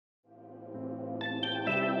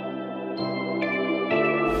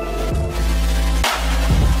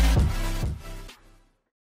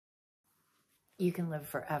You Can Live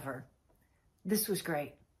Forever. This was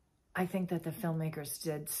great. I think that the filmmakers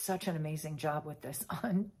did such an amazing job with this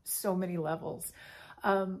on so many levels.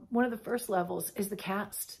 One of the first levels is the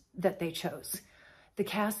cast that they chose. The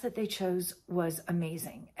cast that they chose was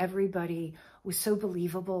amazing. Everybody was so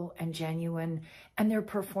believable and genuine, and their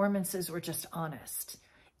performances were just honest.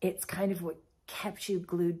 It's kind of what kept you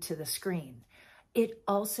glued to the screen.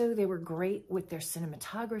 They were great with their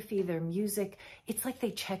cinematography, their music. It's like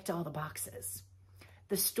they checked all the boxes.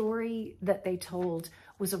 The story that they told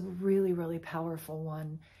was a really, really powerful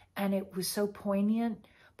one, and it was so poignant.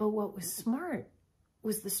 But what was smart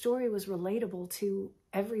was the story was relatable to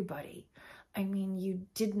everybody. I mean, you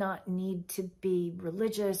did not need to be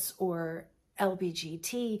religious or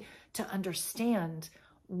LGBT to understand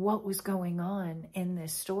what was going on in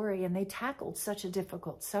this story. And they tackled such a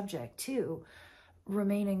difficult subject too,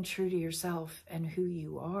 remaining true to yourself and who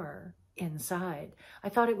you are inside. I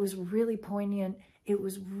thought it was really poignant. It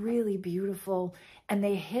was really beautiful. And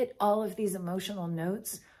they hit all of these emotional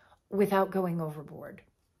notes without going overboard.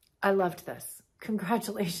 I loved this.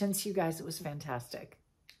 Congratulations, you guys. It was fantastic.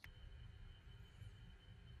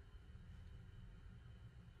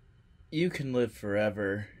 You Can Live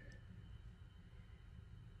Forever.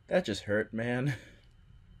 That just hurt, man.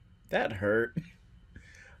 That hurt.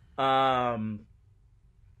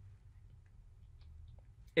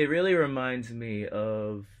 It really reminds me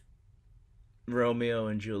of Romeo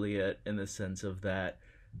and Juliet in the sense of that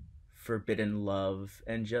forbidden love.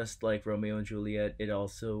 And just like Romeo and Juliet, it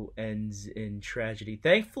also ends in tragedy.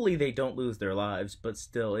 Thankfully, they don't lose their lives, but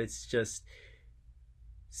still, it's just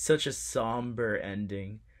such a somber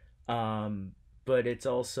ending. But it's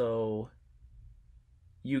also,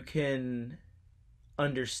 you can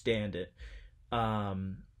understand it,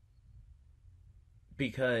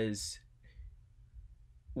 because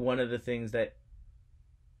one of the things that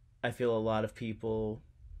I feel a lot of people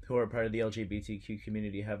who are part of the LGBTQ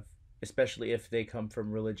community have, especially if they come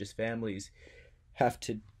from religious families, have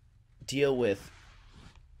to deal with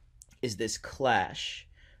is this clash.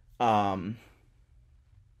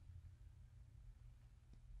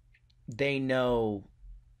 They know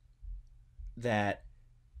that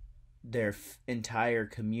their entire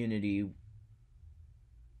community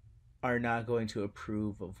are not going to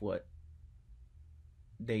approve of what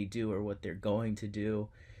they do or what they're going to do,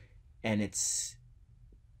 and it's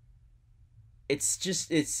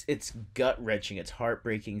gut-wrenching. It's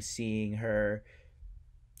heartbreaking seeing her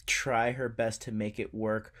try her best to make it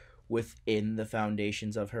work within the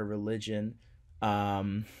foundations of her religion,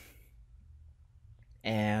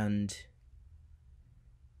 and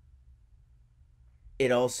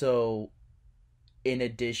it also, in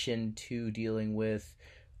addition to dealing with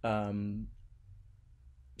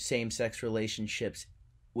same-sex relationships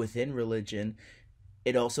within religion,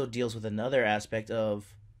 it also deals with another aspect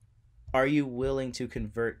of, are you willing to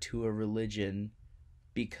convert to a religion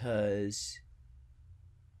because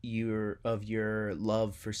of your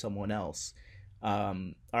love for someone else?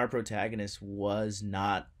 Our protagonist was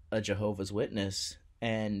not a Jehovah's Witness,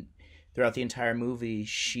 and throughout the entire movie,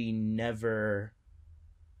 she never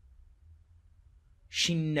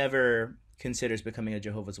considers becoming a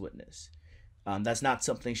Jehovah's Witness. That's not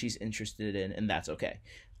something she's interested in, and that's okay.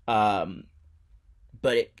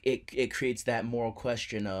 But it creates that moral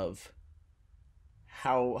question of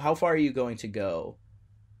how far are you going to go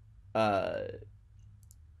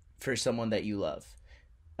for someone that you love?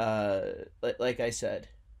 Like I said,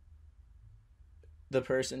 the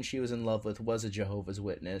person she was in love with was a Jehovah's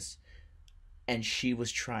Witness, and she was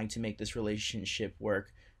trying to make this relationship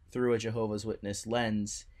work through a Jehovah's Witness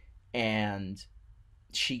lens, and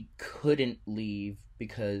she couldn't leave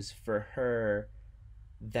because for her,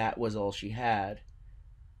 that was all she had.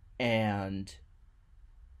 And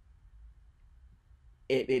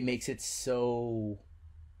it makes it so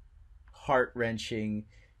heart-wrenching,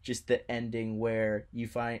 just the ending where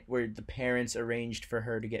the parents arranged for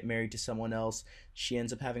her to get married to someone else. She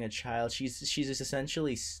ends up having a child. She's just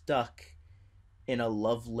essentially stuck in a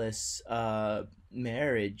loveless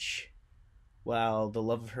marriage, while the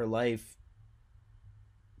love of her life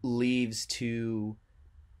leaves to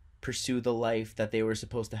pursue the life that they were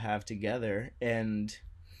supposed to have together. And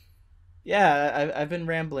yeah, I've been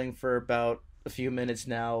rambling for about a few minutes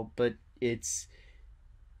now, but it's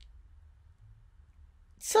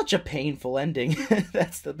such a painful ending.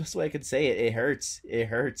 That's the best way I could say it. It hurts.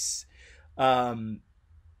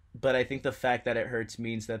 But I think the fact that it hurts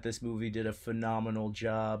means that this movie did a phenomenal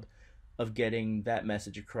job of getting that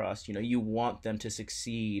message across. You know, you want them to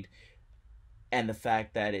succeed, and the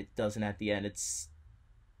fact that it doesn't at the end, it's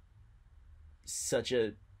such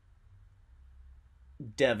a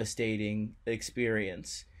devastating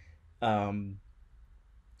experience. Um,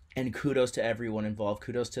 and kudos to everyone involved.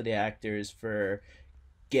 Kudos to the actors for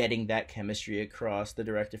getting that chemistry across, the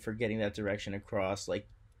director for getting that direction across. Like,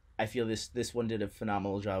 I feel this one did a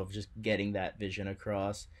phenomenal job of just getting that vision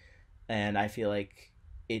across, and I feel like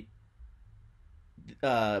it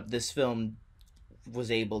this film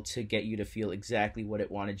was able to get you to feel exactly what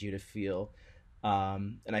it wanted you to feel.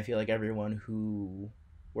 And I feel like everyone who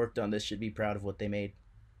worked on this should be proud of what they made.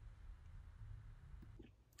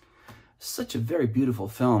 Such a very beautiful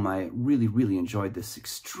film. I really, really enjoyed this.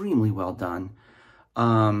 Extremely well done.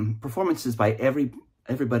 Performances by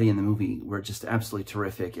everybody in the movie were just absolutely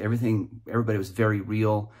terrific. Everybody was very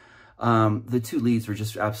real. The two leads were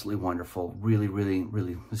just absolutely wonderful. Really, really,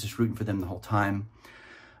 really was just rooting for them the whole time.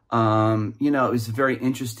 You know, it was a very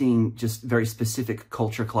interesting, just very specific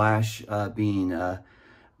culture clash being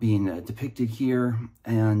depicted here.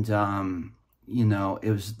 And, you know,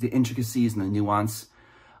 it was the intricacies and the nuance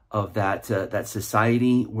of that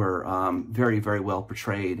society were very, very well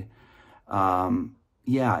portrayed.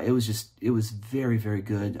 Yeah, it was very, very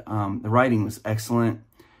good. The writing was excellent,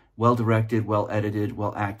 well directed, well edited,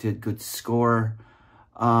 well acted, good score.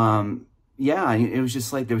 Yeah, it was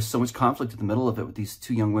just like there was so much conflict in the middle of it with these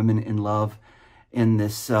two young women in love in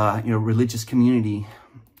this you know, religious community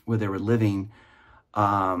where they were living.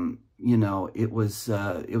 You know, it was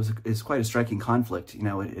quite a striking conflict. You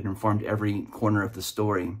know, it informed every corner of the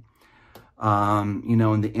story. You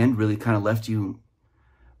know, in the end, really kind of left you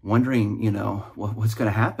wondering, you know, what's going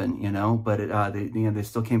to happen. You know, but they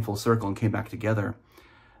still came full circle and came back together.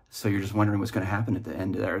 So you're just wondering what's going to happen at the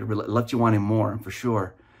end there. It left you wanting more for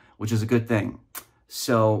sure, which is a good thing.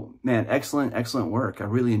 So, man, excellent, excellent work. I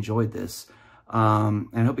really enjoyed this. And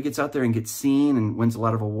I hope it gets out there and gets seen and wins a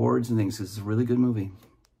lot of awards and things. It's a really good movie.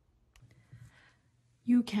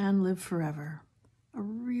 You Can Live Forever, a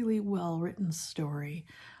really well-written story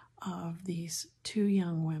of these two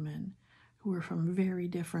young women who are from very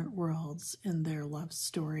different worlds in their love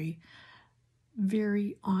story.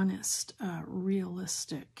 Very honest,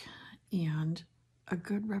 realistic, and a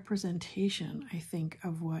good representation, I think,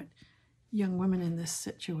 of what young women in this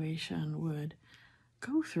situation would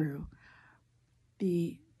go through.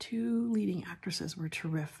 The two leading actresses were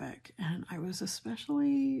terrific, and I was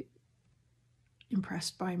especially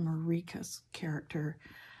impressed by Marika's character,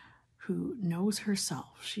 who knows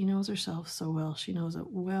herself. She knows herself so well. She knows it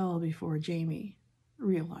well before Jaime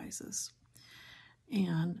realizes.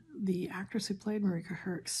 And the actress who played Marika,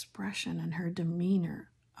 her expression and her demeanor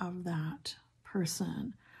of that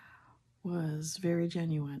person was very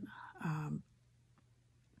genuine.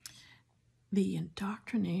 The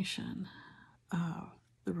indoctrination of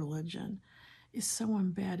the religion is so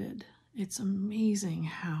embedded. It's amazing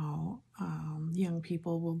how young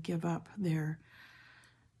people will give up their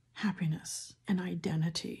happiness and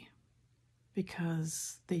identity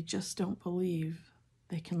because they just don't believe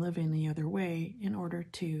they can live any other way in order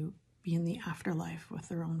to be in the afterlife with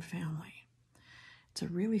their own family. It's a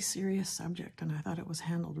really serious subject, and I thought it was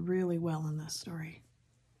handled really well in this story.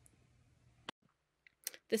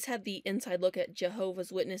 This had the inside look at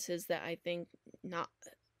Jehovah's Witnesses that I think not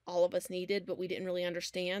all of us needed, but we didn't really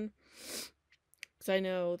understand. Because I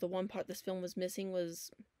know the one part this film was missing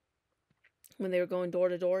was when they were going door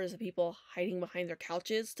to door, is the people hiding behind their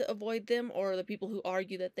couches to avoid them, or the people who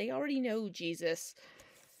argue that they already know Jesus.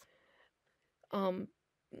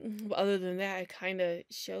 Other than that, it kind of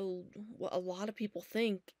showed what a lot of people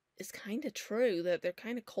think is kind of true, that they're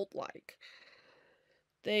kind of cult-like.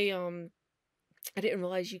 I didn't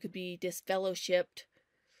realize you could be disfellowshipped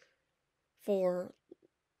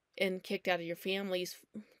and kicked out of your families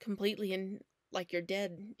completely, and like you're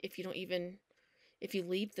dead if you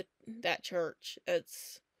leave that church.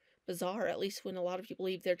 It's bizarre. At least when a lot of people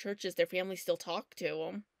leave their churches, their families still talk to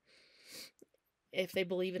them. If they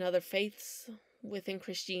believe in other faiths within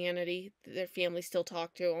Christianity, their families still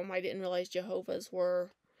talk to them. I didn't realize Jehovah's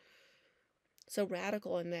were so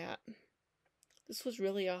radical in that. This was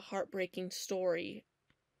really a heartbreaking story.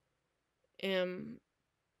 And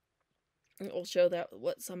it will show that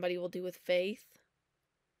what somebody will do with faith.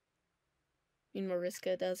 I mean,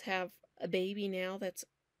 Mariska does have a baby now that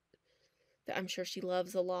I'm sure she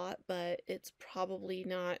loves a lot, but it's probably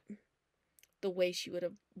not the way she would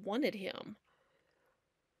have wanted him.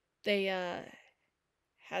 They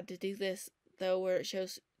had to do this, though, where it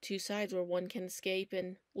shows two sides, where one can escape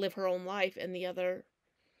and live her own life, and the other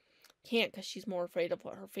can't because she's more afraid of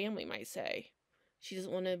what her family might say. She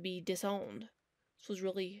doesn't want to be disowned. This was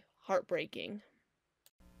really heartbreaking.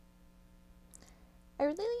 I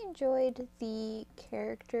really enjoyed the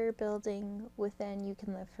character building within You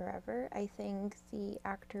Can Live Forever. I think the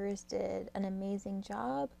actors did an amazing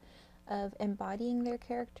job of embodying their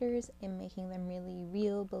characters and making them really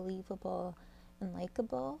real, believable, and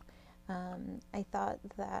likable. I thought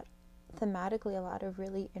that thematically a lot of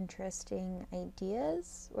really interesting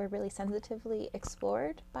ideas were really sensitively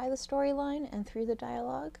explored by the storyline and through the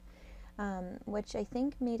dialogue, which I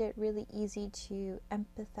think made it really easy to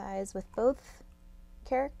empathize with both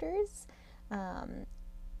characters and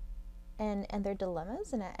their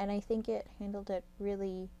dilemmas, and I think it handled it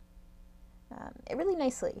really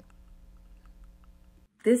nicely.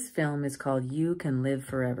 This film is called You Can Live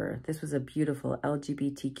Forever. This was a beautiful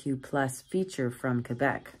LGBTQ plus feature from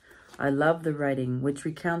Quebec. I love the writing, which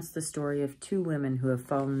recounts the story of two women who have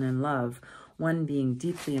fallen in love, one being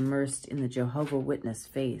deeply immersed in the Jehovah Witness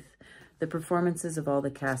faith. The performances of all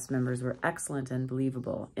the cast members were excellent and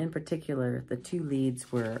believable. In particular, the two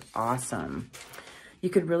leads were awesome.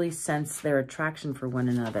 You could really sense their attraction for one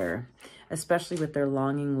another, especially with their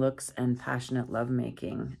longing looks and passionate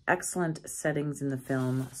lovemaking. Excellent settings in the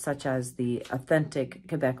film, such as the authentic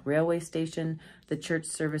Quebec railway station, the church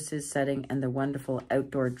services setting, and the wonderful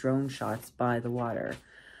outdoor drone shots by the water.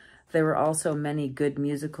 There were also many good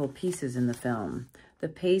musical pieces in the film. The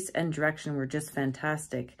pace and direction were just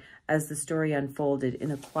fantastic as the story unfolded in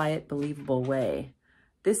a quiet, believable way.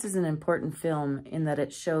 This is an important film in that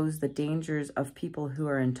it shows the dangers of people who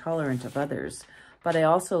are intolerant of others, but I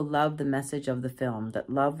also love the message of the film that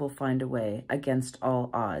love will find a way against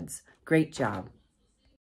all odds. Great job.